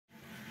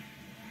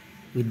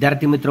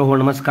विद्यार्थी मित्र हो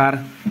नमस्कार.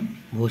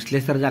 भोसले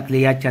सर जाकले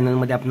या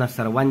चॅनलमध्ये आपणा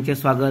सर्वांचे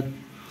स्वागत.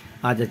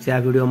 आजच्या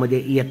व्हिडिओमध्ये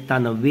इयत्ता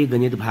 9वी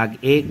गणित भाग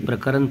 1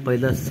 प्रकरण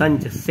पहिलं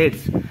संच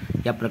सेट्स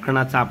या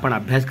प्रकरणाचा आपण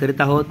अभ्यास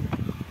करीत आहोत.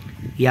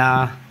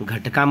 या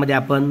घटकामध्ये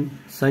आपण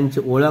संच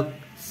ओळख,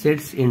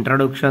 सेट्स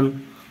इंट्रोडक्शन,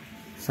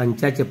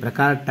 संचाचे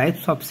प्रकार,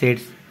 टाइप्स ऑफ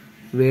सेट्स,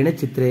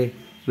 वेणचित्रे,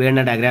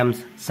 वेण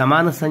डायग्राम्स,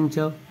 समान संच,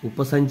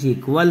 उपसंच,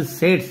 इक्वल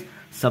सेट्स,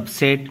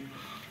 सबसेट,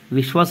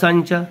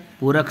 विश्वसंच,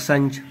 पूरक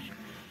संच,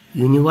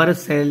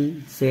 universal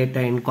set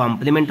and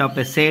complement of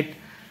A set,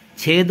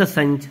 छेद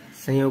संच,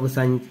 संयोग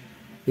संच,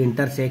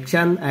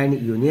 intersection and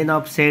union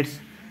of sets,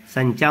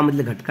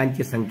 संचामधील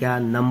घटकांची संख्या,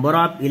 number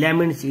of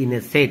elements in A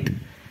set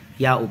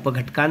या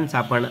उपघटकांचा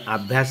आपण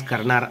अभ्यास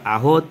करणार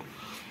आहोत.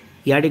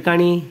 या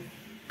ठिकाणी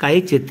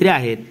काही चित्रे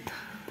आहेत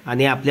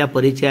आणि आपल्या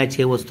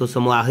परिचयाचे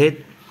वस्तुसमूह आहेत.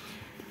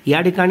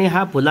 या ठिकाणी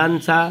हा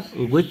फुलांचा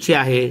गुच्छ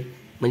आहे,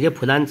 म्हणजे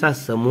फुलांचा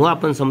समूह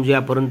आपण समजूया.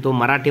 परंतु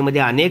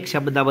मराठीमध्ये अनेक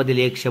शब्दाबद्दल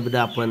एक शब्द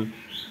आपण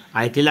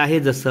ऐकलेला आहे,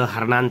 जसं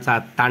हरणांचा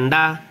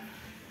तांडा,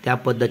 त्या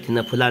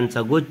पद्धतीनं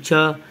फुलांचा गुच्छ,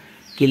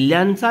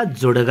 किल्ल्यांचा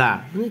जुडगा,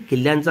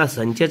 किल्ल्यांचा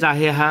संचच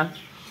आहे हा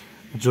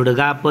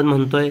जुडगा आपण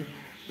म्हणतोय.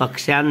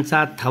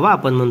 पक्ष्यांचा थवा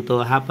आपण म्हणतो,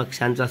 हा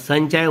पक्ष्यांचा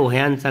संच आहे.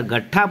 वह्यांचा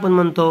गठ्ठा आपण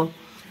म्हणतो,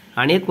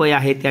 अनेक वह्या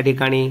आहेत त्या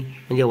ठिकाणी,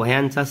 म्हणजे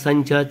वह्यांचा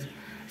संचच.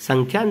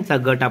 संख्यांचा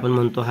गट आपण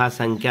म्हणतो, हा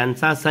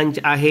संख्यांचा संच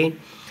आहे.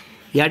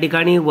 या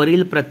ठिकाणी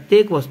वरील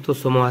प्रत्येक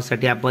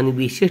वस्तुसमूहासाठी आपण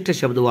विशिष्ट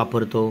शब्द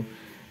वापरतो.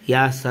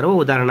 या सर्व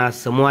उदाहरणात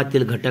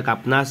समूहातील घटक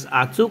आपणास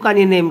अचूक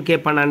आणि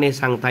नेमकेपणाने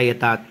सांगता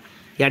येतात.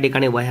 या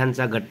ठिकाणी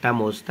वह्यांचा गठ्ठा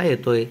मोजता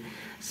येतोय.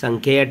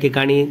 संख्या या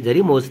ठिकाणी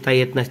जरी मोजता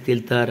येत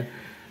नसतील तर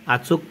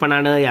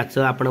अचूकपणानं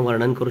याचं आपण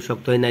वर्णन करू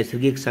शकतोय.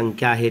 नैसर्गिक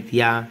संख्या आहेत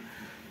या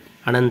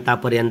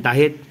अनंतापर्यंत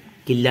आहेत.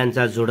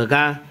 किल्ल्यांचा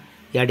जुडगा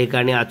या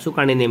ठिकाणी अचूक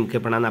आणि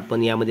नेमकेपणानं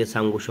आपण यामध्ये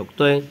सांगू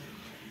शकतोय.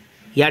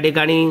 या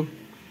ठिकाणी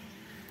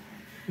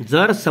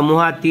जर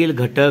समूहातील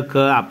घटक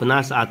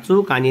आपणास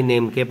अचूक आणि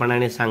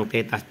नेमकेपणाने सांगता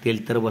येत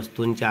असतील तर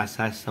वस्तूंच्या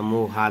असा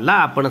समूहाला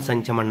आपण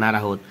संच म्हणणार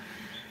आहोत.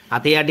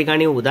 आता या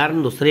ठिकाणी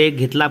उदाहरण दुसरे एक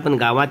घेतलं आपण,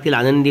 गावातील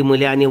आनंदी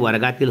मुले आणि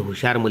वर्गातील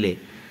हुशार मुले.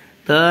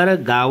 तर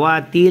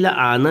गावातील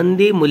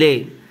आनंदी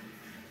मुले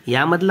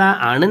यामधला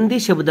आनंदी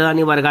शब्द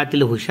आणि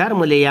वर्गातील हुशार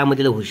मुले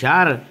यामधील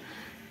हुशार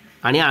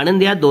आणि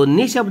आनंदी या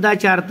दोन्ही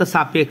शब्दाचे अर्थ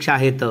सापेक्ष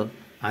आहेत.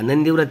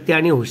 आनंदी वृत्ती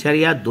आणि हुशार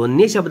या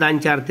दोन्ही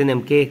शब्दांचे अर्थ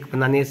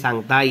नेमकेपणाने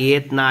सांगता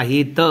येत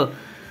नाहीत,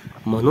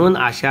 म्हणून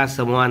अशा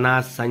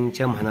समूहांना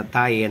संच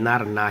म्हणता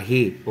येणार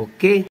नाही.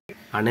 ओके.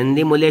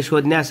 आनंदी मुले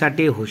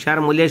शोधण्यासाठी, हुशार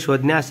मुले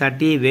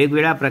शोधण्यासाठी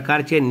वेगवेगळ्या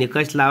प्रकारचे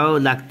निकष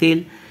लावावे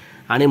लागतील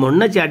आणि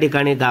म्हणूनच या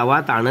ठिकाणी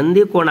गावात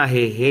आनंदी कोण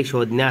आहे हे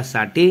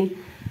शोधण्यासाठी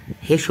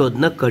हे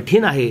शोधणं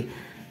कठीण आहे.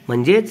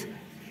 म्हणजेच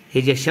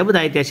हे जे शब्द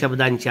आहेत त्या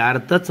शब्दांचे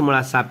अर्थच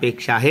मुळात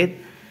सापेक्ष आहेत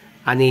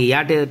आणि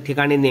या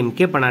ठिकाणी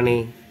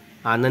नेमकेपणाने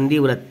आनंदी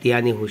वृत्ती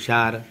आणि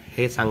हुशार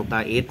हे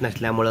सांगता येत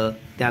नसल्यामुळं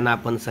त्यांना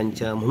आपण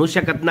संच म्हणू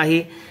शकत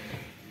नाही.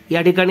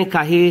 या ठिकाणी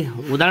काही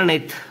उदाहरण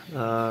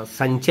आहेत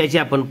संचाचे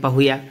आपण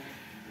पाहूया.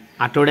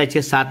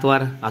 आठवड्याचे 7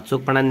 वार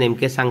अचूकपणाने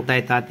नेमके सांगता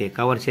येतात.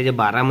 एका वर्षाचे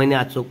 12 महिने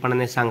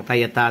अचूकपणाने सांगता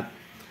येतात.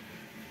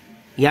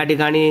 या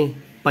ठिकाणी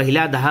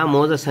पहिल्या 10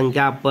 मोज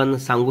संख्या आपण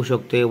सांगू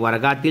शकतोय.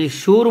 वर्गातील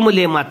शूर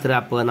मुले मात्र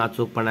आपण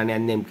अचूकपणाने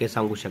आणि नेमके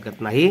सांगू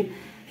शकत नाही,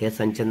 हे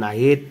संच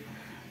नाहीत.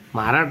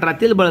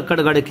 महाराष्ट्रातील बळकट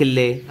गड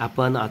किल्ले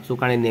आपण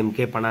अचूक आणि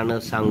नेमकेपणानं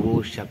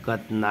सांगू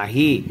शकत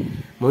नाही,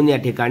 म्हणून या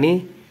ठिकाणी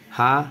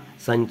हा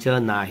संच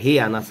नाही,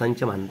 यांना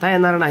संच म्हणता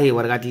येणार नाही.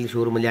 वर्गातील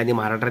शूर मुले आणि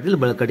महाराष्ट्रातील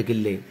बळकट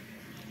किल्ले.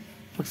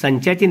 मग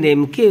संचाची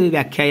नेमकी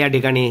व्याख्या या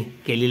ठिकाणी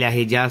केलेली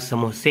आहे. ज्या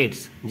समूह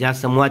सेट्स, ज्या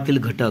समूहातील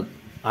घटक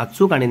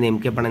अचूक आणि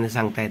नेमकेपणाने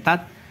सांगता येतात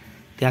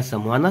त्या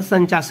समूहांना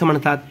संच असं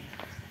म्हणतात.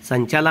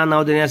 संचाला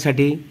नाव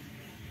देण्यासाठी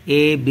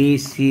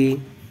ABC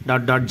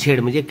 .Z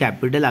म्हणजे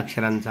कॅपिटल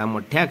अक्षरांचा,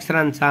 मोठ्या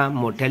अक्षरांचा,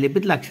 मोठ्या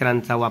लिपीतल्या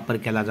अक्षरांचा वापर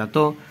केला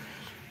जातो.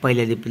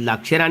 पहिल्या लिपीतलं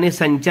अक्षर आणि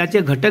संचाचे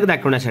घटक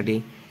दाखवण्यासाठी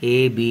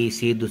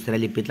ABC दुसऱ्या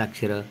लिपीतलं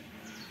अक्षरं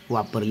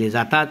वापरली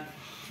जातात.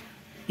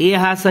 ए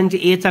हा संच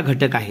एचा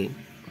घटक आहे.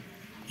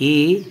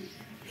 ए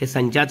हे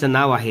संचाचं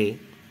नाव आहे.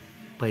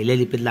 पहिल्या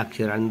लिपीतलं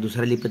अक्षर आणि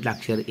दुसऱ्या लिपीतलं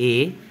अक्षर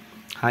ए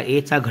हा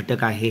एचा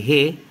घटक आहे.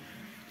 हे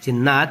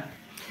चिन्हात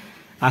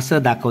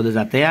असं दाखवलं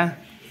जातं. या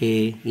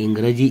हे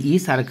इंग्रजी ई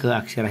सारखं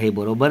अक्षर आहे,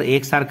 बरोबर.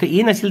 एकसारखं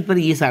ई नसेल तर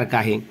ई सारखं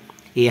आहे.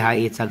 ए हा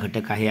एचा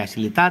घटक आहे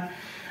असे लिहितात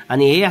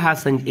आणि ए हा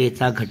संच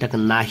एचा घटक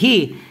नाही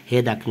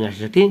हे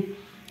दाखवण्यासाठी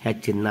ह्या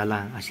चिन्हाला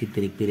अशी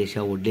तिरपी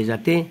रेषा ओढली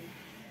जाते.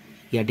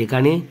 या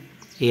ठिकाणी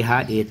ए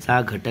हा एचा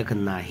घटक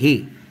नाही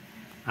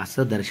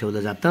असं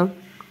दर्शवलं जातं.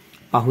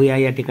 पाहूया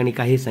या ठिकाणी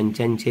काही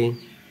संचांचे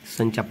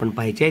संच आपण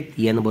पाहायचे आहेत.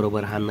 एन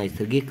बरोबर हा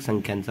नैसर्गिक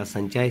संख्यांचा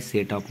संच आहे.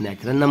 Set of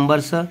natural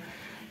numbers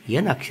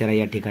N अक्षर आहे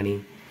या ठिकाणी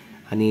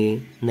आणि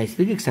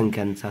नैसर्गिक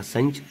संख्यांचा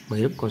संच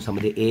महिरप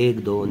कंसामध्ये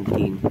 1 2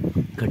 3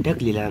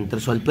 घटक लिहिल्यानंतर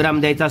स्वल्पविराम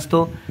द्यायचा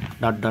असतो.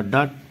 डॉट डॉट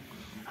डॉट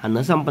हा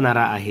न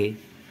संपणारा आहे.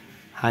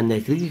 हा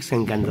नैसर्गिक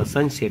संख्यांचा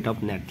संच सेट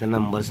ऑफ नॅचरल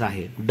नंबर्स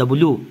आहे.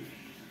 W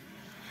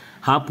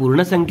हा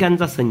पूर्ण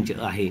संख्यांचा संच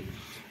आहे.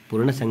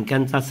 पूर्ण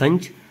संख्यांचा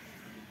संच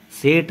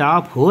सेट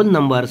ऑफ होल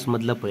नंबर्स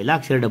मधलं पहिलं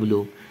अक्षर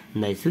W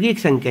नैसर्गिक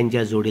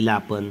संख्यांच्या जोडीला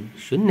आपण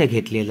 0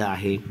 घेतलेलं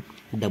आहे.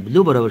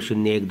 W बरोबर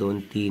 0 1 2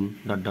 3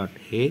 डॉट डॉट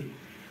हे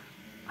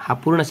हा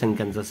पूर्ण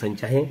संख्यांचा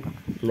संच आहे.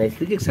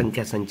 नैसर्गिक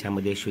संख्या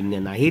संचामध्ये 0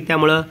 नाही,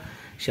 त्यामुळं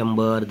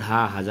 100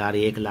 10 1000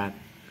 1 लाख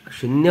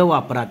 0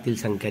 वापरातील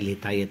संख्या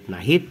लिहिता येत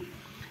नाहीत.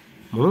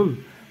 म्हणून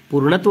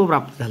पूर्णत्व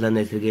प्राप्त झालं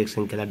नैसर्गिक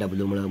संख्येला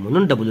डब्ल्यूमुळं,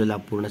 म्हणून डब्ल्यूला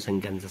पूर्ण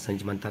संख्यांचा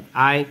संच म्हणतात.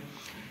 आय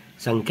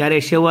संख्या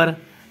रेषेवर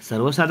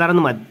सर्वसाधारण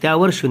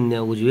मध्यावर 0,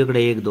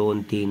 उजवीकडे 1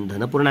 2 3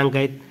 धनपूर्णांक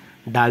आहेत,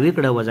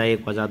 डावीकडे -1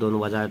 -2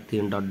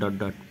 -3 डॉट डॉट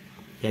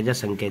डॉट या ज्या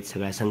संख्या आहेत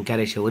सगळ्या संख्या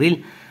रेषेवरील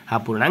हा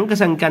पूर्णांक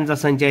संख्यांचा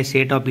संच आहे.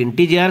 सेट ऑफ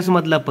इंटिजर्स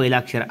मधलं पहिलं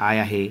अक्षर आय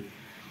आहे.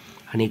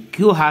 आणि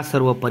क्यू हा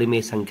सर्व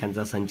परिमेय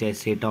संख्यांचा संच आहे.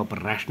 सेट ऑफ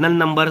रॅशनल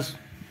नंबर्स,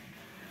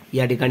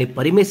 या ठिकाणी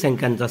परिमेय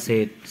संख्यांचा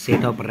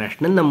सेट ऑफ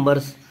रॅशनल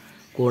नंबर्स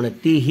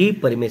कोणतीही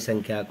परिमेय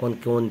संख्या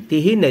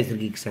कोणतीही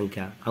नैसर्गिक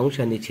संख्या अंश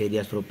आणि छेद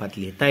या स्वरूपात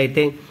लिहिता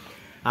येते.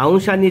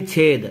 अंश आणि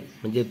छेद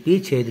म्हणजे पी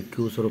छेद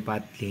क्यू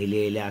स्वरूपात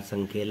लिहिलेल्या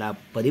संख्येला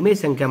परिमेय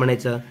संख्या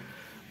म्हणायचं.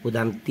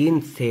 उदाहरण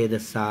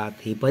 3/7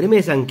 ही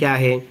परिमेय संख्या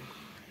आहे.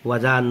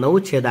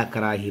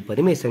 -9/11 ही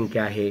परिमेय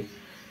संख्या आहे.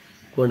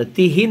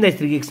 कोणतीही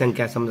नैसर्गिक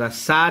संख्या, समजा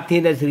 7 ही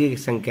नैसर्गिक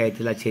संख्या आहे,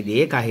 तिला छेद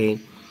 1 आहे,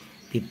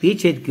 ती पी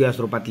छेद क्यू या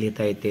स्वरूपात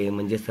लिहिता येते.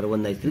 म्हणजे सर्व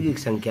नैसर्गिक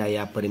संख्या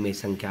या परिमेय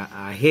संख्या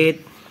आहेत.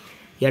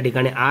 या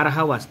ठिकाणी आर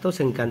हा वास्तव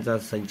संख्यांचा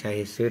संच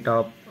आहे. सेट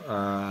ऑफ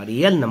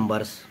रियल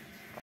नंबर्स,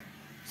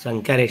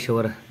 संख्या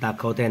रेषेवर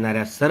दाखवता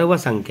येणाऱ्या सर्व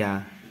संख्या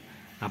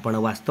आपण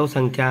वास्तव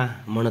संख्या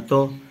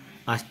म्हणतो,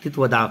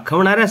 अस्तित्व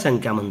दाखवणाऱ्या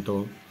संख्या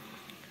म्हणतो.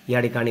 या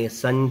ठिकाणी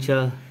संच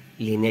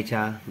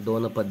लिहिण्याच्या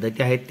 2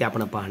 पद्धती आहेत, त्या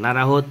आपण पाहणार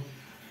आहोत.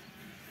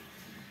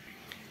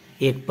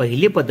 एक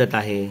पहिली पद्धत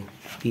आहे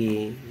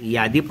ती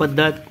यादी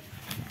पद्धत,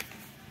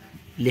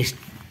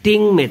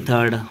 लिस्टिंग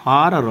मेथड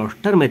और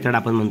रोस्टर मेथड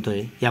आपण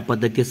म्हणतोय. या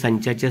पद्धतीत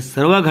संचाचे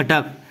सर्व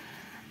घटक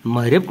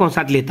महिरप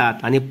कंसात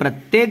लिहितात आणि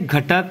प्रत्येक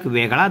घटक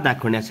वेगळा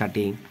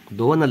दाखवण्यासाठी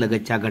 2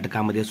 लगतच्या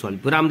घटकामध्ये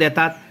स्वल्पविराम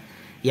देतात.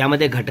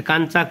 यामध्ये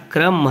घटकांचा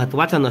क्रम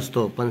महत्त्वाचा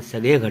नसतो, पण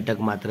सगळे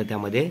घटक मात्र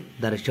त्यामध्ये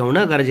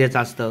दर्शवणं गरजेचं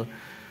असतं.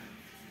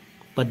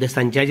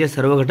 संचाचे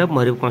सर्व घटक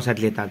महिरप कंसात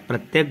लिहितात,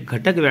 प्रत्येक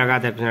घटक वेगळा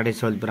दाखवण्यासाठी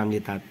स्वल्पविराम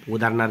लिहितात.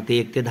 उदाहरणार्थ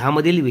 1 ते 10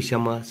 मधील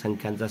विषम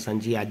संख्यांचा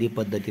संच यादी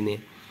पद्धतीने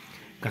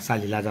कसा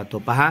लिहिला जातो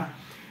पहा.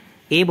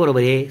 ए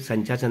बरोबर हे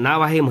संचाचं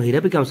नाव आहे.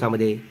 महिरपी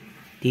कंसामध्ये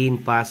 3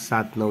 5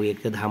 7 9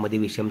 1 ते 10 मध्ये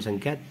विषम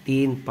संख्या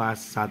 3 5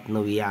 7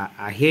 9 या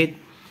आहेत.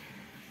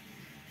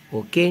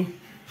 ओके,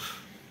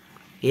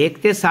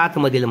 1 ते 7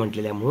 मधील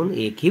म्हटलेल्या म्हणून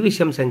एक ही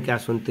विषम संख्या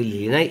असून ती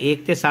लिहिली नाही.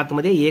 1 ते 7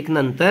 मध्ये 1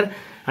 नंतर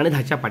आणि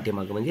 10च्या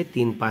पाठीमागं म्हणजे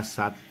 3 5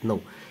 7 9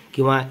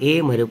 किंवा ए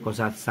महिरप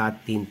कंसात 7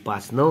 3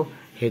 5 9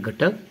 हे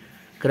घटक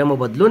क्रम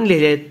बदलून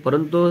लिहिले आहेत,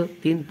 परंतु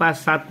 3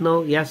 5 7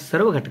 9 या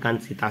सर्व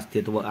घटकांचे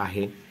अस्तित्व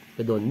आहे.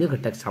 हे दोन्ही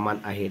घटक समान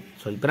आहेत.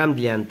 स्वल्पविराम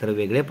दिल्यानंतर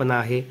वेगळेपणा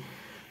आहे.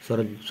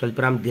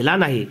 स्वल्पविराम दिला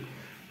नाही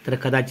तर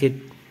कदाचित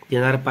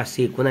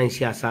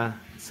 3579 असा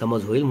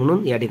समज होईल,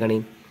 म्हणून या ठिकाणी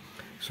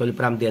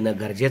स्वल्पविराम देणं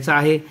गरजेचं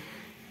आहे.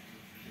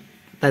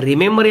 तर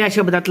रिमेंबर या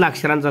शब्दातला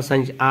अक्षरांचा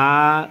संच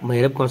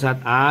महिरप कंसात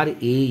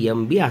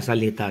REMB असा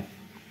लिहितात.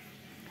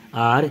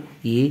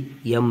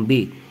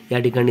 REMB या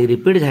ठिकाणी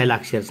रिपीट झालेलं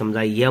अक्षर,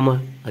 समजा यम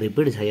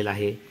रिपीट झालेलं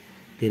आहे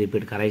ते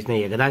रिपीट करायचं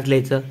नाही, एकदाच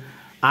लिहायचं.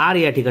 आर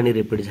या ठिकाणी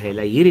रिपीट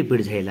झालेला, ई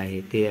रिपीट झालेला आहे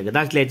ते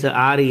एकदाच लिहायचं.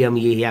 REME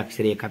ही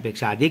अक्षरे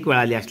एकापेक्षा अधिक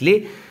वेळा आली असली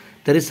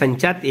तरी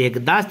संचात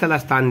एकदाच त्याला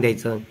स्थान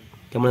द्यायचं.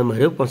 त्यामुळे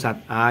महिरप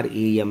कंसात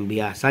REMB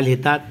असा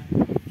लिहितात.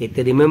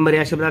 येथे रिमेंबर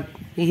या शब्दात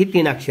ही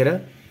 3 अक्षरं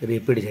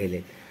रिपीट झालेली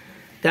आहेत.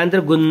 त्यानंतर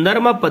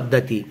गुणधर्म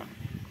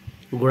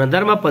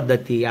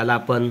पद्धती याला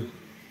आपण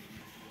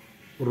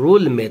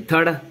रूल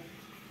मेथड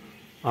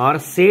और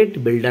सेट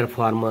बिल्डर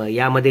फॉर्म,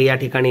 यामध्ये या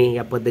ठिकाणी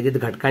या पद्धतीत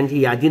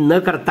घटकांची यादी न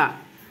करता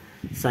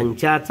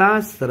संचाचा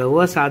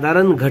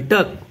सर्वसाधारण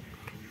घटक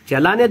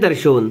चलाने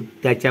दर्शवून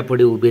त्याच्या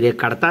पुढे उभी रेघ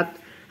काढतात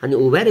आणि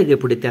उभ्या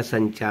रेघेपुढे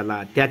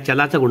त्या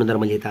चलाचा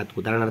गुणधर्म लिहितात.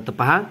 उदाहरणार्थ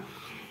पहा,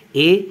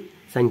 ए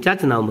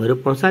संचाचं नाव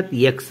महिरप कंसात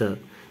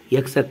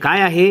x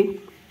काय आहे,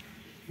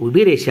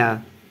 उभी रेषा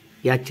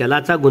या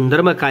चलाचा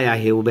गुणधर्म काय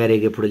आहे उभ्या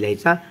रेघेपुढे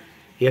लिहायचा.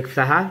 x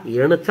हा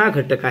यणचा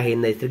घटक आहे,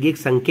 नैसर्गिक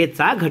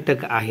संख्येचा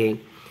घटक आहे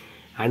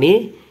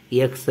आणि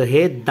x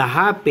हे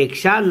 10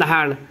 पेक्षा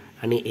लहान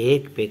आणि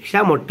 1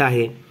 पेक्षा मोठा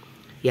आहे.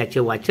 याचे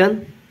वाचन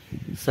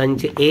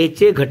संच ए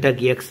चे घटक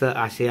x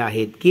असे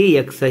आहेत की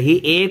x ही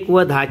 1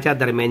 व 10च्या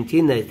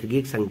दरम्यानची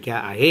नैसर्गिक संख्या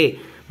आहे.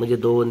 म्हणजे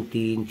 2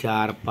 3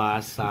 4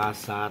 5 6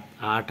 7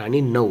 8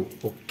 आणि 9.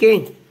 ओके,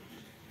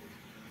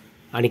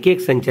 आणखी एक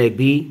संच आहे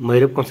बी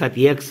महिरप कंसात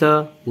x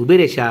उभी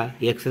रेषा.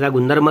 xचा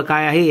गुणधर्म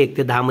काय आहे, 1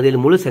 ते 10 मधील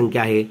मूळ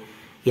संख्या आहे.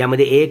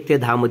 यामध्ये 1 ते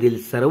 10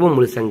 मधील सर्व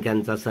मूळ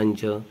संख्यांचा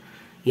संच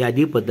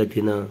यादी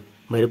पद्धतीनं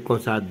महिरप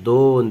कंसात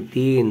 2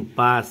 3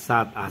 5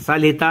 7 असा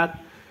लिहितात.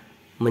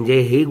 म्हणजे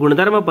ही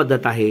गुणधर्म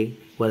पद्धत आहे.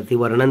 वरती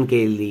वर्णन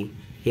केलेली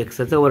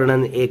xचं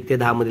वर्णन 1 ते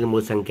 10 मधील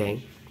मूळ संख्या आहे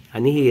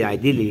आणि ही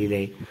यादी लिहिलेली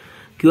आहे.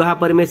 क्यू हा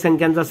परिमेय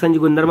संख्यांचा संच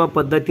गुणधर्म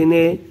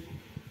पद्धतीने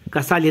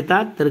कसा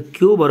लिहितात, तर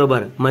क्यू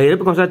बरोबर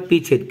महिरप कंसात पी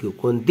छेद क्यू,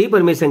 कोणतीही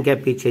परिमेय संख्या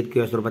पी छेद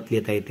क्यू या स्वरूपात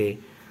लिहिता येते.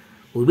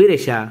 उभी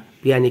रेषा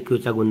पी आणि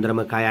क्यूचा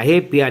गुणधर्म काय आहे?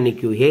 पी आणि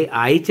क्यू हे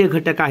आयचे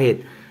घटक आहेत.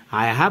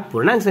 आय हा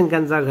पूर्णांक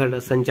संख्यांचा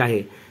संच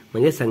आहे,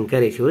 म्हणजे संख्या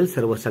रेषेवरील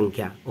सर्व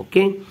संख्या.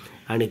 ओके.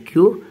 आणि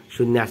क्यू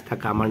शून्य असता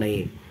कामा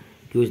नये.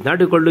 Q is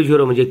not equal to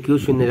 0 म्हणजे क्यू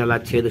शून्य झाला,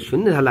 छेद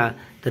शून्य झाला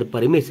तर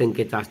परिमेय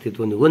संख्येचं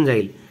अस्तित्व निघून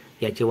जाईल.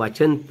 याचे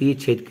वाचन पी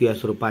छेद क्यू या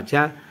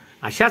स्वरूपाच्या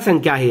अशा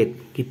संख्या आहेत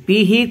की पी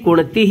ही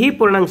कोणतीही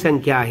पूर्णांक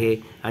संख्या आहे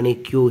आणि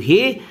क्यू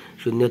ही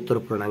शून्योत्तर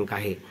पूर्णांक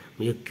आहे,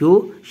 म्हणजे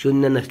क्यू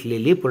शून्य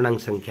नसलेली पूर्णांक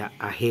संख्या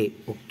आहे.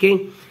 ओके.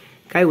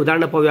 काय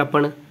उदाहरणं पाहूया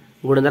आपण.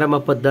 गुणधर्म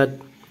पद्धत.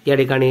 या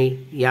ठिकाणी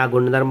या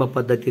गुणधर्म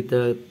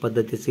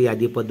पद्धतीचं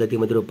यादी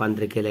पद्धतीमध्ये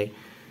रूपांतर केलंय.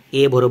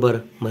 ए बरोबर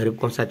महिरप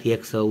कंसात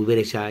एक्स उभी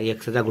रेषा,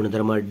 एक्सचा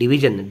गुणधर्म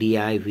डिव्हिजन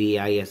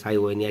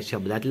DIVISION या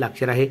शब्दातील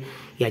अक्षर आहे.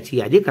 याची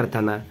यादी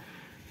करताना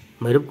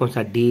महिरप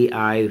कंसात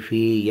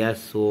DIVSON.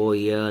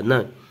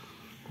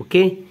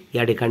 ओके.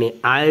 या ठिकाणी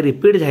आय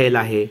रिपीट झालेला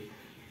आहे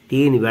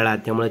 3 वेळा,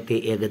 त्यामुळे ते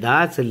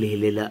एकदाच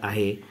लिहिलेलं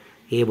आहे.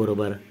 ए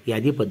बरोबर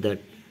यादी पद्धत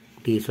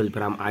T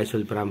स्वल्पविराम I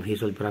स्वल्पविराम V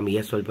स्वल्पविराम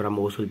S स्वल्पविराम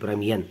O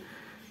स्वल्पविराम N.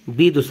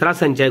 बी दुसरा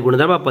संच आहे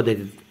गुणधर्म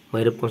पद्धतीत.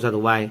 महिरप कंसात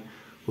वाय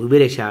उभी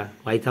रेषा,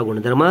 वायचा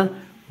गुणधर्म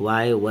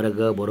वाय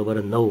वर्ग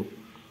बरोबर 9.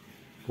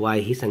 वाय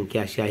ही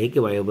संख्या अशी आहे की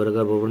वाय वर्ग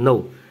बरोबर 9,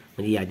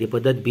 म्हणजे यादी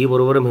पद्धत बी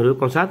बरोबर महिरप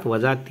कंसात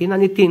 -3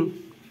 आणि 3.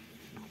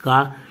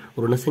 का?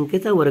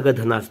 ऋणसंख्येचा वर्ग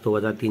धन असतो,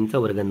 -3चा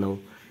वर्ग 9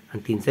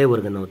 आणि 3चाही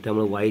वर्ग 9,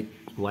 त्यामुळे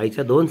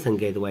वायच्या 2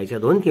 संख्या आहेत, वायच्या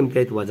 2 किमती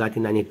आहेत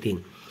 -3 आणि 3.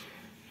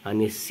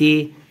 आणि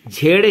सी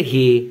झेड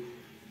ही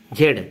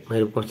झेड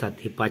महिरप कंसात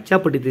ही 5च्या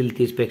पटीतील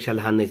 30 पेक्षा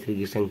लहान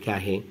नैसर्गिक संख्या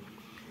आहे.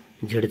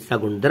 झेडचा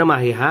गुणधर्म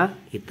आहे हा.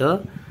 इथं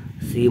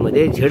सी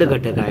मध्ये झेड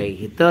घटक आहे,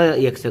 इथं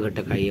एक्स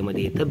घटक आहे, ए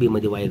मध्ये, इथं बी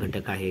मध्ये वाय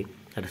घटक आहे.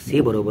 तर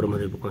सी बरोबर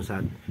महिरप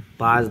कंसात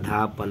 5,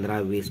 10, 15,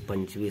 20,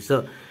 25,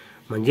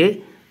 म्हणजे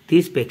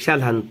 30 पेक्षा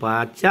लहान,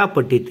 5च्या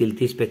पटीतील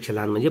 30 पेक्षा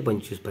लहान म्हणजे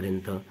 25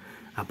 पर्यंत.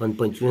 आपण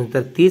 25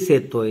 नंतर 30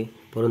 येतोय,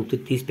 परंतु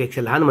 30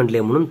 पेक्षा लहान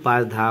म्हटले म्हणून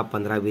 5, 10,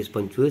 15, 20,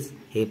 25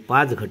 हे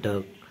 5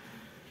 घटक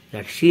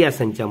या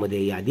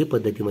संचामध्ये यादी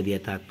पद्धतीमध्ये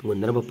येतात.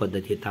 गुणधर्म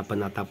पद्धतीत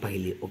आपण आता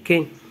पाहिली. ओके.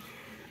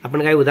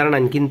 आपण काही उदाहरण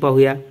आणखीन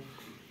पाहूया.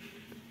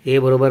 ए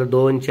बरोबर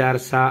 2, 4,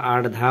 6,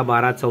 8, 10,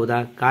 12,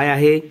 14 काय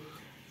आहे?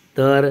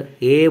 तर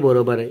ए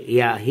बरोबर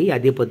या ही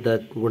यादी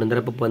पद्धत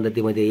गुणधर्म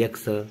पद्धतीमध्ये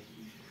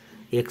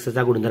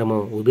एक्सचा गुणधर्म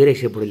उभी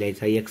रेषेपुढे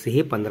लिहायचा. एक्स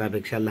ही 15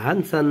 पेक्षा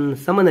लहान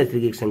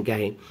समनैसर्गिक संख्या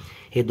आहे.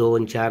 हे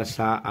 2, 4,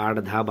 6, 8,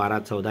 10, 12,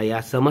 14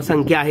 या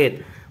समसंख्या आहेत,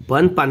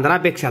 पण 15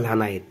 पेक्षा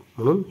लहान आहेत,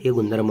 म्हणून हे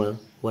गुणधर्म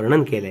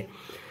वर्णन केलंय.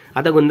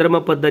 आता गुणधर्म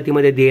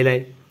पद्धतीमध्ये दिलेलं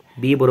आहे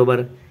बी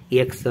बरोबर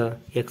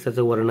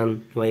एक्सचं वर्णन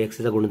किंवा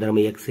एक्सचा गुणधर्म.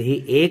 एक्स ही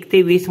 1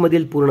 ते 20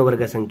 मधील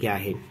पूर्णवर्ग संख्या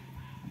आहे.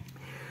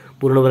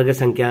 पूर्णवर्ग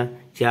संख्या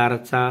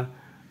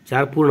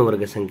 4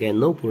 पूर्णवर्ग संख्या,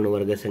 9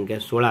 पूर्णवर्ग संख्या,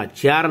 16,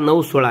 4,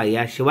 9, 16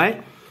 याशिवाय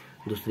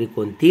दुसरी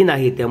कोणतीही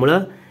नाही.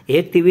 त्यामुळं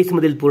 1 ते 20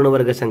 मधील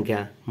पूर्णवर्ग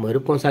संख्या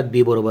महिरप कंसात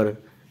बी बरोबर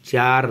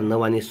 4,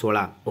 9 आणि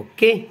 16.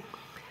 ओके.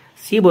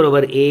 सी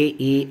बरोबर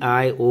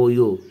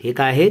AEIOU हे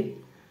काय आहेत?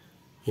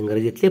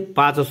 इंग्रजीतले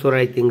 5 स्वर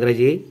आहेत,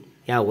 इंग्रजी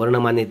या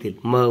वर्णमालेतील.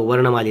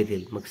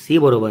 मग सी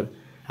बरोबर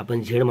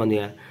आपण झेड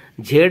मानूया.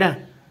 झेड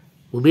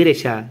उभी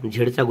रेषा,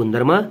 झेडचा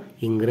गुणधर्म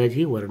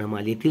इंग्रजी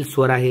वर्णमालेतील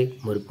स्वर आहे,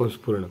 महिरप कंस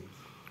पूर्ण.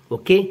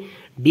 ओके.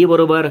 डी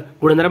बरोबर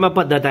गुणधर्म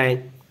पद्धत आहे.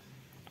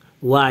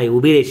 वाय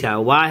उभी रेषा,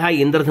 वाय हा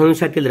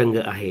इंद्रधनुष्यातील रंग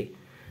आहे.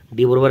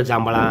 डी बरोबर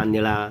जांभळा,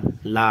 निळा,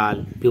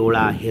 लाल,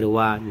 पिवळा,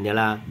 हिरवा,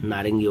 निळा,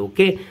 नारंगी.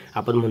 ओके.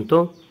 आपण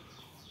म्हणतो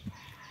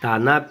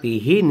ताना पी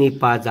ही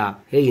निपाजा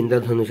हे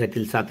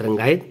इंद्रधनुष्यातील 7 रंग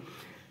आहेत.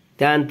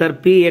 त्यानंतर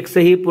पी एक्स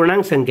ही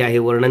पूर्णांक संख्या आहे,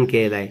 वर्णन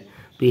केलेलं आहे.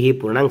 पी ही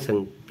पूर्णांक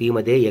पी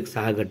मध्ये एक्स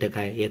हा घटक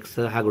आहे. एक्स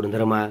हा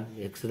गुणधर्म,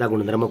 एक्सचा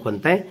गुणधर्म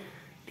कोणता आहे?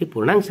 ती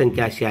पूर्णांक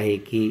संख्या अशी आहे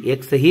की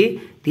एक्स ही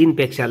 3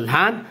 पेक्षा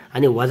लहान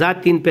आणि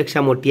 -3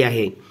 पेक्षा मोठी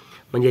आहे.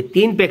 म्हणजे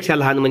 3 पेक्षा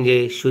लहान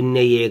म्हणजे 0,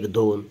 1,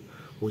 2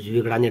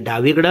 उजवीकडं आणि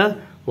डावीकडं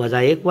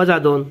 -1,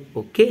 -2.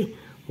 ओके.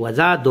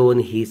 -2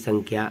 ही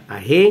संख्या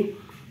आहे,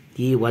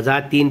 ती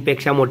 -3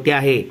 पेक्षा मोठी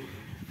आहे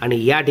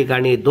आणि या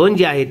ठिकाणी 2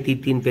 जी आहे ती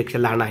 3 पेक्षा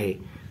लहान आहे.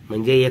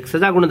 म्हणजे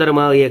एक्सचा गुणधर्म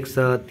एक्स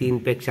 3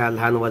 पेक्षा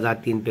लहान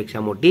 -3 पेक्षा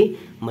मोठी,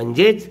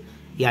 म्हणजेच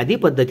यादी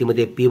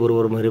पद्धतीमध्ये पी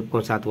बरोबर महिरप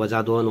कंसात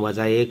 -2,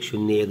 -1,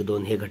 0, 1,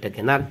 2 हे घटक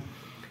येणार.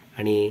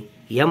 आणि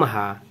यम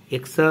हा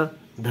एक्स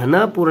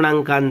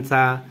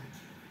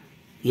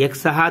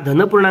हा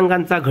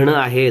धनपूर्णांकांचा घन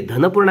आहे.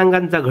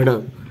 धनपूर्णांकांचा घन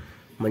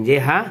म्हणजे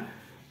हा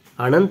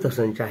अनंत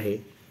संच आहे,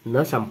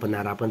 न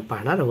संपणार. आपण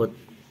पाहणार आहोत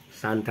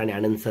शांत आणि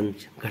अनंत संच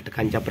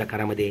घटकांच्या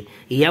प्रकारामध्ये.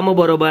 यम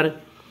बरोबर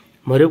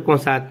महिरप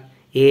कंसात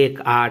 1,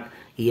 8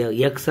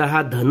 एक्स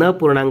हा धन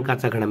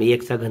पूर्णांकाचा घन, म्हणजे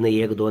एक्सचा घन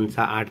 1,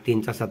 2चा 8,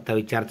 3चा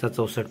 27, 4चा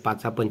 64,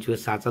 5चा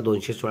 25, 6चा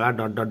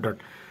 216 ...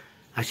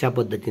 अशा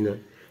पद्धतीनं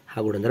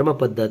हा गुणधर्म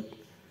पद्धत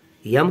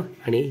यम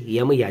आणि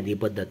यम यादी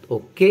पद्धत.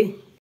 Okay.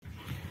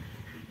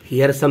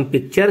 Here some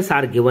pictures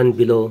R given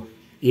below.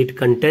 It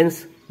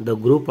contains the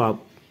group of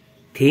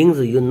things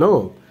you know.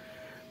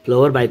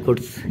 Flower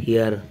बायकोट्स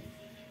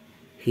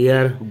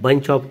here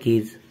bunch of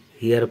keys,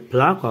 here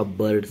flock of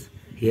birds,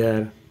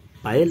 here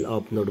pile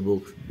of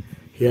notebooks,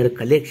 here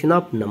collection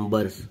of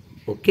numbers.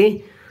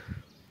 Okay.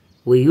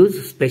 We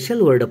use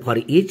special word for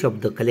each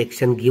of the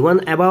collection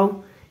given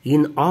above.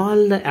 In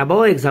all the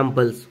above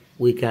examples,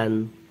 we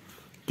can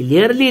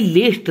clearly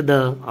list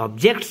the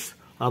objects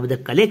of the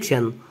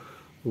collection.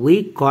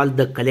 We call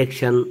the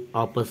collection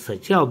of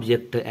such an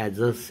object as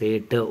a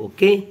set.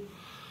 Okay.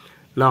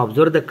 Now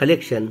observe the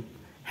collection.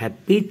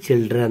 Happy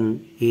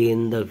children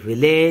in the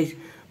village,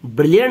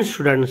 brilliant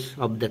students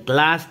of the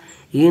class.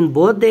 In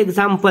both the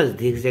examples,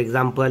 this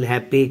example,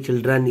 happy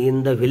children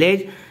in the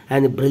village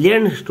and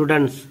brilliant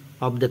students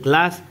of the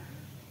class.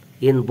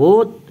 In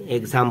both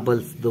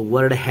examples, the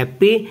word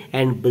happy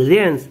and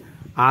brilliance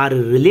are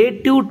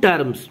relative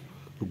terms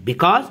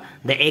because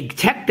the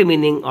exact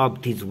meaning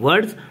of these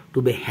words,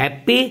 to be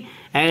happy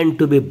and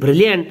to be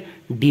brilliant,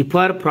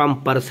 differ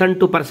from person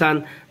to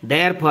person.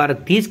 Therefore,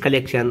 these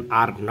collections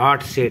are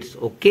not sets.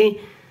 Okay,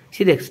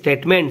 see the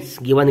statements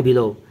given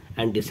below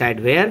and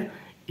decide where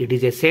it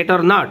is a set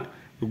or not.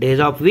 Days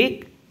of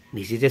week,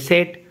 this is a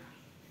set.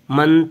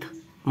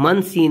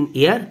 Months in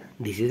year,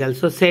 this is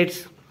also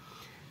sets.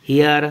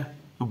 Here,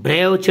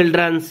 brave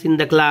children in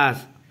the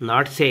class,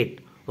 not set.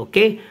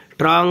 Okay,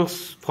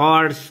 trunks,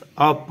 forts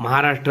of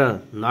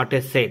Maharashtra, not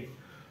a set.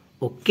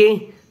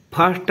 Okay,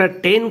 first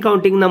 10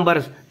 counting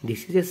numbers,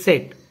 this is a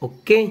set.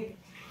 Okay,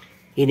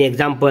 in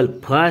example,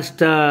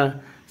 first,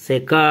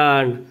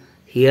 second,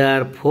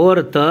 here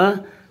fourth,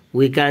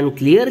 we can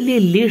clearly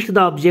list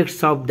the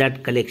objects of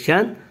that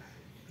collection.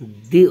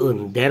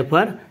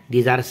 Therefore,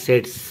 these are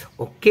sets.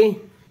 Okay,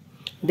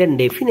 then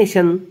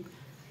definition.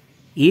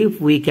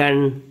 If we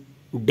can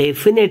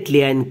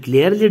definitely and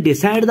clearly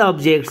decide the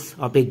objects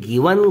of a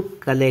given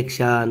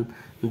collection,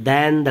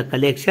 then the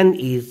collection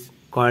is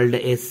called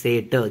a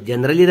set.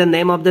 Generally, the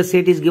name of the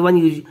set is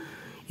given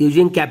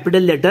using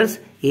capital letters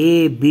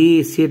A,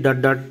 B, C,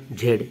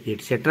 Z,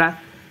 etc.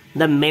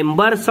 The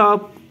members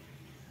of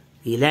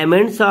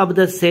elements of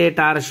the set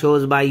are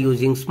shown by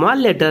using small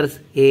letters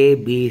A,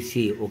 B,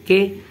 C.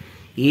 Okay,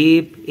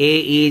 if A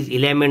is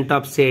element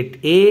of set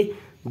A,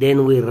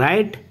 then we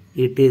write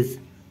it is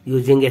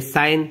using a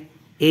sign.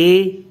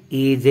 A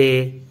is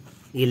a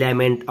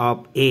element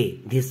of A,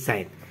 this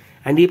sign.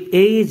 And if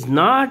A is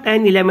not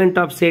an element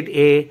of set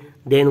A,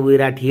 then we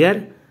write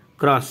here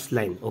cross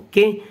line.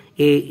 Okay,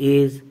 A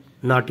is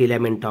not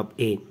element of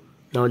A.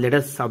 Now let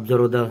us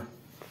observe the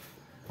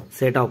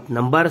set of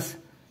numbers.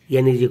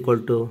 N is equal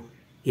to,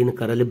 in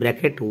curly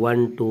bracket,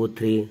 1, 2,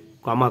 3,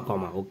 comma,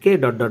 comma. Okay,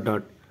 dot, dot,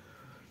 dot.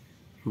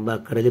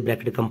 Curly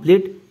bracket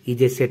complete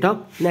is a set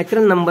of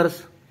natural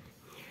numbers.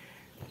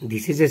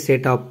 This is a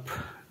set of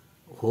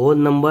whole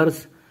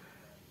numbers.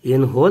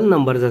 In whole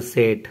numbers, a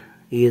set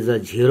is a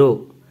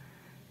 0.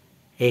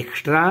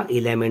 Extra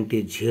element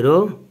is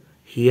 0.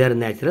 Here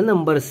natural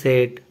number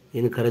set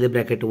in curly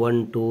bracket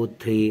 1, 2,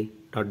 3,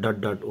 dot,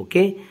 dot, dot.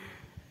 Okay.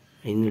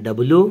 In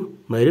W,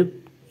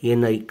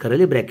 in a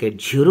curly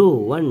bracket 0,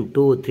 1,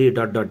 2, 3,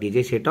 dot, dot is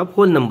a set of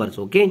whole numbers.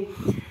 Okay.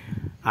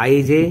 I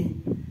is a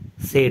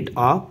set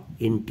of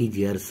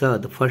integers.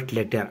 The first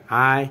letter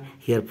I,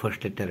 here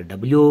first letter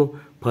W,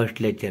 first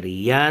letter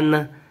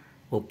N.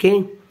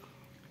 Okay.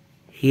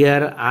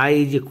 Here I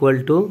is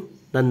equal to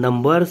the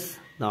numbers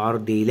or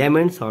the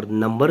elements or the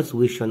numbers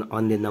we shown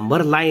on the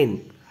number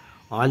line.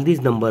 All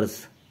these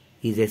numbers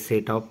is a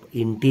set of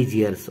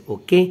integers.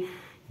 Okay.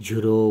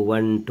 0,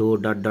 1, 2,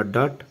 dot, dot,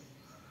 dot.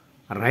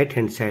 Right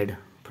hand side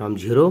from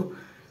 0.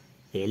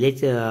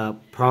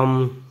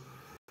 From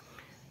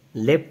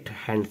left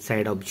hand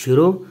side of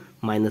 0.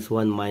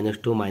 -1,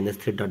 -2,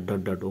 -3, dot,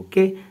 dot, dot.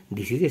 Okay.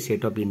 This is a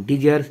set of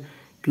integers.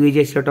 Q is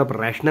a set of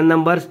rational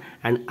numbers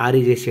and R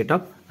is a set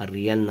of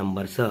real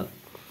numbers.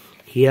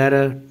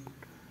 Here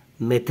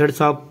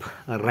methods of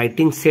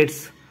writing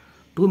sets.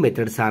 Two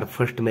methods are,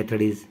 first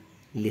method is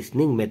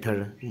listing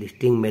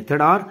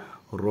method or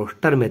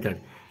roster method.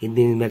 In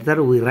this method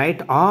we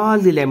write all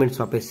the elements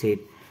of a set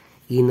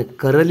in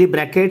curly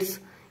brackets.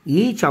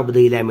 Each of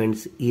the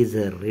elements is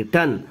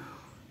written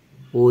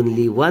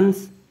only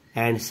once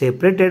and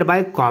separated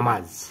by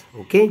commas.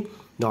 Okay,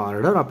 the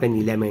order of an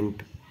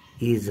element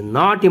is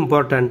not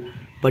important,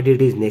 but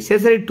it is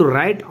necessary to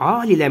write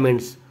all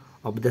elements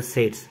of the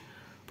sets.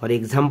 For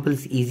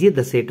examples, easy,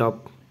 the set of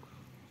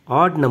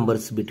odd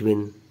numbers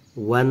between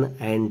 1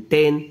 and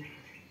 10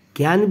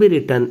 can be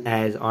written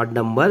as odd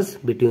numbers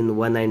between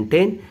 1 and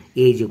 10.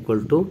 A is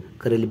equal to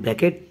curly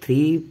bracket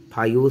 3,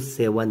 5,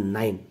 7,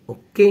 9.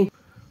 Okay,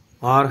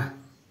 or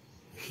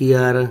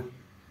here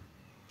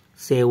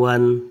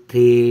 7,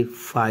 3,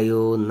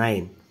 5,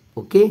 9.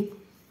 Okay.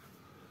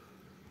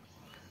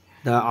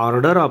 The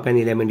order of an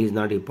element is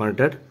not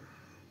important.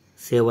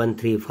 7,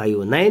 3,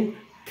 5, 9.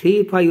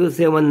 3, 5,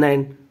 7,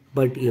 9.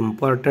 But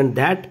important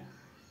that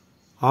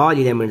all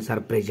elements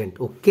are present.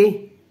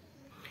 Okay.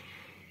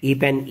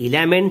 If an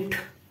element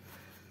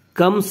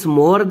comes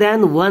more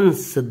than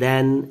once,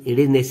 then it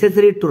is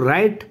necessary to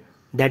write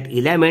that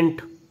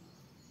element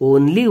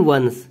only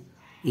once.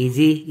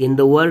 Easy, in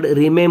the word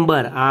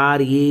remember,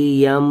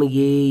 R-E-M-E-M-B-E-R.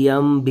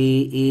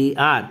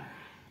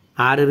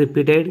 R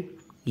repeated,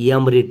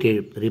 M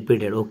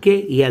repeated.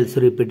 Okay, E also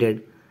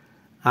repeated.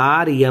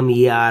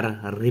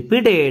 R-M-E-R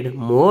repeated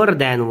more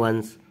than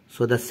once.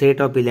 So the set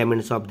of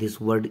elements of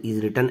this word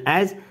is written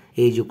as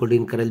A is equal to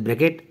in curly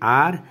bracket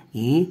R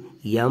E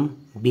M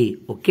B.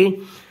 Okay.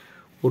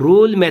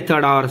 Rule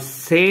method or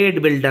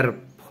set builder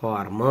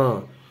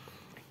form.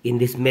 In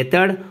this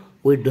method,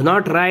 we do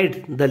not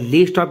write the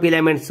list of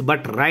elements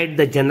but write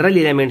the general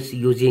elements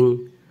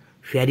using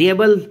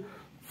variable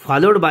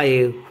followed by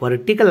a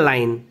vertical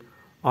line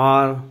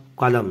or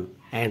column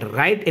and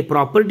write a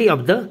property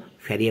of the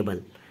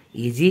variable.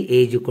 E.g.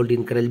 A is equal to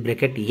in curly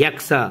bracket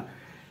X.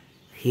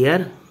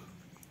 Here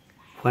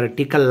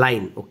vertical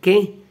line.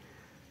 Okay.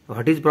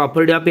 What is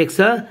property of X?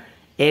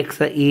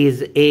 X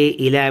is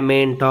a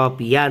element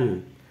of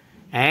n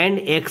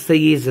and X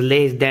is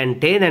less than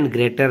 10 and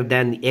greater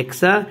than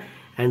X,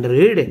 and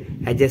read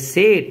as a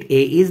set.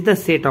 A is the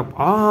set of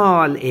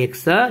all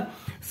X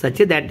such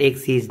that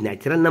X is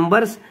natural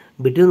numbers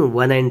between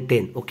 1 and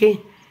 10. Okay.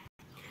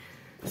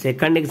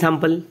 Second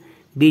example,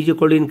 B is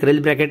equal to in curly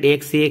bracket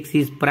X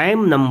is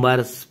prime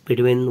numbers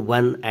between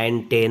 1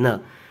 and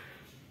 10.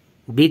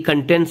 B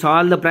contains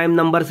all the prime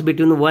numbers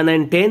between 1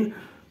 and 10.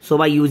 So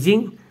by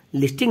using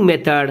listing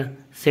method,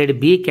 set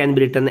B can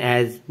be written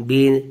as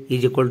B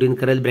is equal to in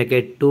curly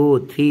bracket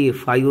 2, 3,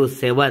 5,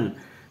 7.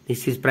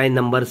 This is prime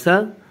numbers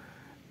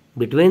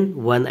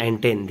between 1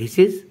 and 10. This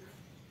is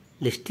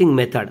listing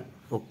method.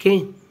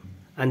 Okay.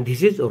 And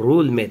this is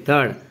rule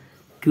method.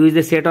 Q is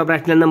the set of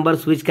rational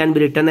numbers which can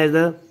be written as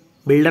a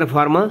builder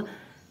form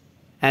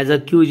as a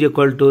Q is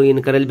equal to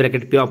in curly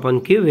bracket P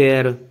upon Q,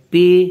 where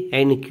P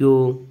and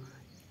Q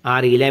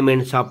are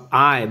elements of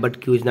I but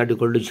Q is not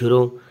equal to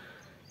 0,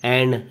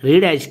 and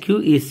read as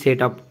Q is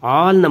set of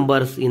all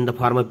numbers in the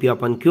form of P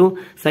upon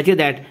Q such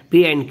that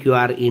P and Q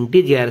are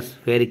integers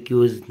where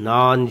Q is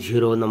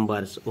non-zero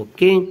numbers.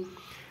 Okay.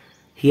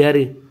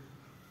 Here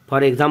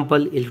for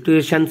example,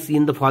 illustrations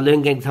in the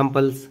following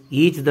examples,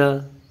 each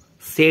the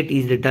set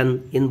is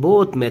written in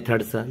both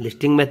methods,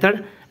 listing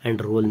method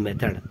and rule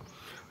method.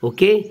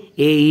 Okay.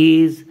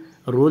 A is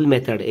rule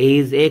method. A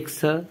is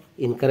X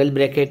in curly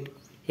bracket.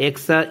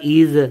 X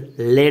is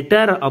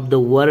letter of the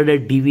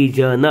word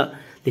division.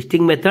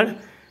 Listing method,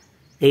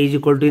 A is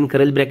equal to in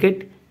curly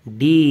bracket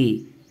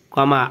D,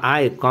 comma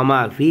I,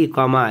 comma V,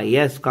 comma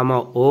S, comma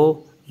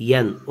O,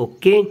 N.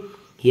 Okay.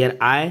 Here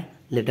I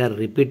letter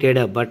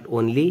repeated but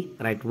only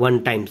write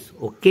one times.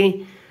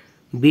 Okay.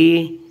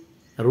 B,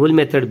 rule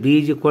method, B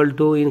is equal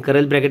to in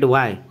curly bracket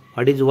Y.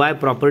 What is Y?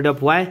 Property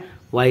of Y.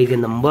 Y is a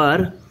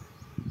number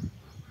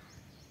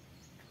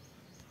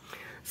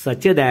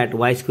such that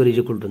y square is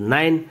equal to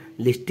 9.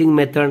 Listing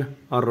method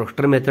or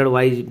roster method,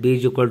 B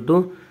is equal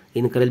to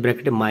in curly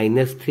bracket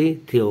minus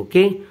 3, 3.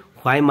 Okay.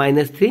 Why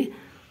minus 3?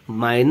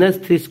 Minus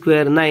 3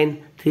 square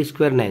 9, 3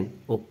 square 9.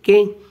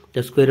 Okay.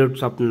 The square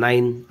roots of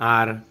 9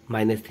 are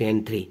minus 3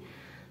 and 3.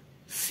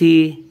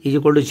 C is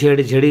equal to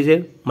Z. Z is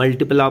a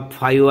multiple of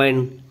 5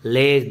 and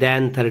less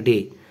than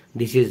 30.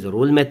 This is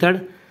rule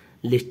method.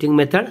 Listing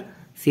method,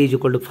 C is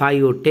equal to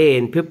 5,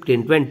 10,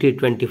 15, 20,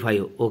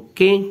 25.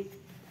 Okay.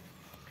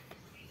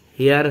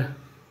 Here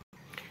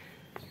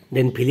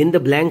then fill in the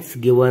blanks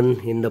given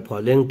in the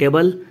following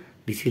table.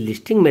 This is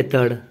listing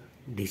method.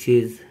 This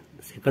is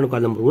second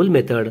column rule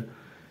method.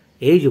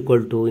 A is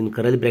equal to in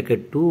curly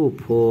bracket 2,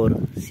 4,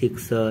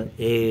 6,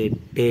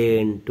 8,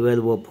 10,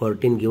 12,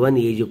 14 given. A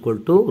is equal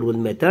to rule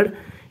method.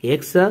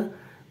 X, the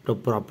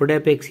property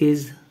of X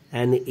is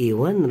an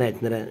even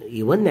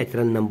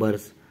natural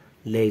numbers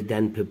less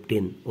than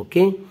 15.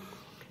 Okay.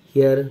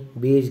 Here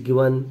B is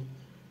given.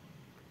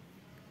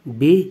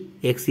 B,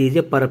 X is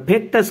a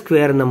perfect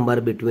square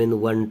number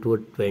between 1 to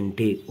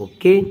 20.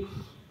 Okay.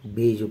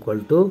 B is equal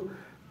to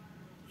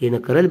in a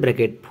curly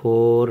bracket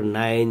 4,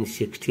 9,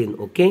 16.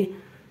 Okay.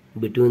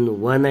 Between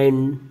 1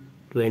 and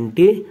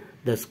 20,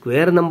 the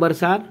square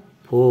numbers are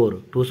 4.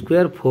 2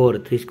 square 4,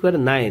 3 square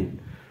 9,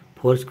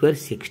 4 square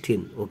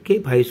 16. Okay.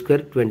 5 square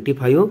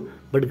 25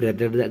 but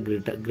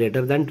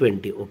greater than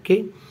 20.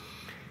 Okay.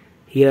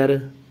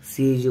 Here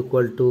C is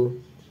equal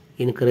to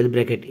in curly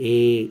bracket A,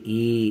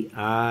 E,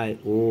 I,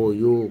 O,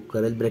 U,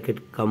 curly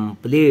bracket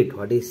complete.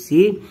 What is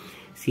C?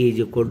 C is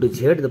equal to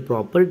Z, the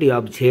property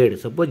of Z.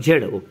 Suppose Z.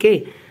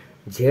 Okay.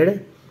 Z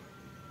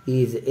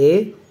is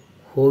a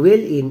vowel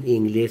in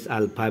English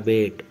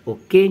alphabet.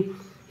 Okay.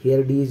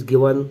 Here D is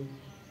given.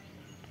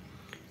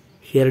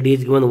 Here D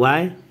is given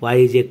Y. Y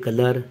is a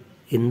color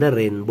in the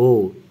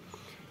rainbow.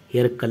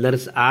 Here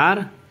colors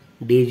are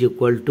D is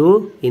equal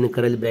to in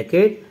curly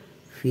bracket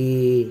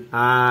V,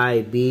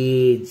 I,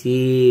 B,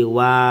 G,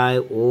 Y,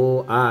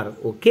 O, R.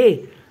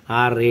 Okay.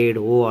 R red,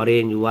 O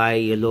orange, Y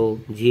yellow,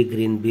 G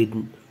green,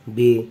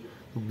 B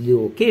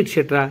blue. Okay,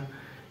 etc.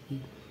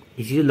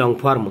 This is a long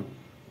form.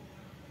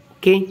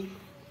 Okay.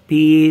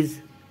 P is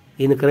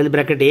in curly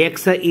bracket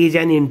X is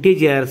an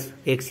integer.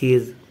 X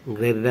is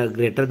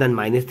greater than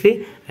minus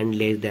 3 and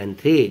less than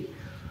 3.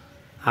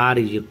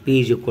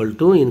 P is equal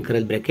to in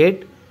curly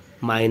bracket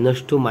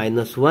minus 2,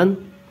 minus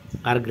 1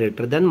 are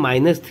greater than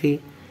minus 3.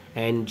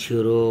 And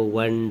 0,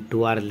 1,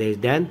 2 are less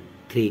than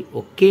 3.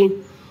 Okay.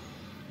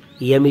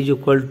 M is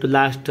equal to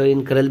last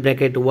in curly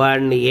bracket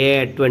 1,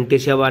 8,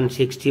 27,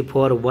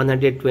 64,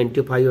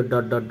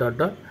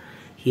 125 ...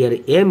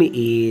 Here m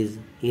is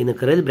in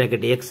curly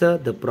bracket x.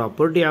 The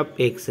property of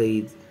x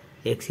is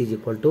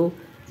equal to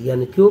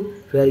n cube,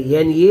 where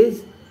n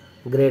is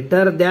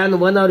greater than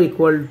 1 or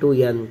equal to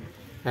n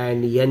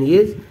and n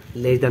is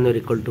less than or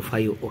equal to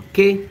 5.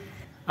 Okay,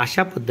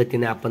 अशा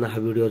पद्धतीने आपण हा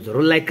video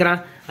जरूर like करा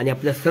आणि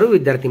आपल्या सर्व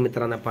विद्यार्थी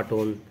मित्रांना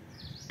पाठवून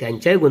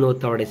त्यांच्याही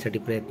गुणवत्ता वाढीसाठी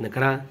प्रयत्न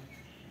करा.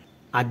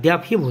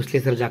 अद्याप ही भोसले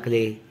सर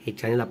जाकले हे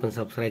चॅनल आपण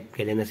सबस्क्राईब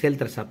केले नसेल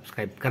तर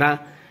सबस्क्राईब करा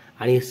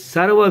आणि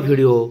सर्व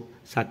व्हिडिओ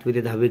 7वी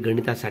ते 10वी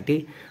गणितासाठी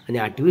आणि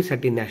 8वी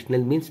साठी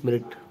नॅशनल मीन्स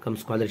मेरिट कम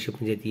स्कॉलरशिप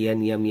म्हणजे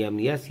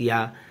NMMS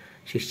या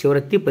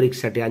शिष्यवृत्ती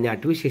परीक्षेसाठी आणि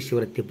 8वी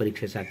शिष्यवृत्ती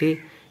परीक्षेसाठी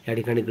या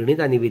ठिकाणी गणित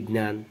आणि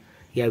विज्ञान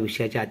या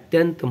विषयाचे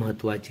अत्यंत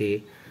महत्त्वाचे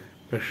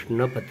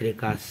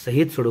प्रश्नपत्रिका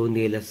सहित सोडवून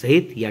दिलेल्या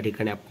सहित या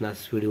ठिकाणी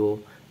आपणास व्हिडिओ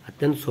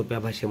अत्यंत सोप्या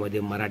भाषेमध्ये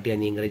मराठी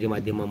आणि इंग्रजी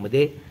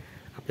माध्यमामध्ये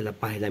आपल्याला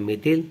पाहायला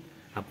मिळतील.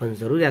 आपण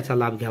जरूर याचा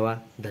लाभ घ्यावा.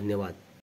 धन्यवाद.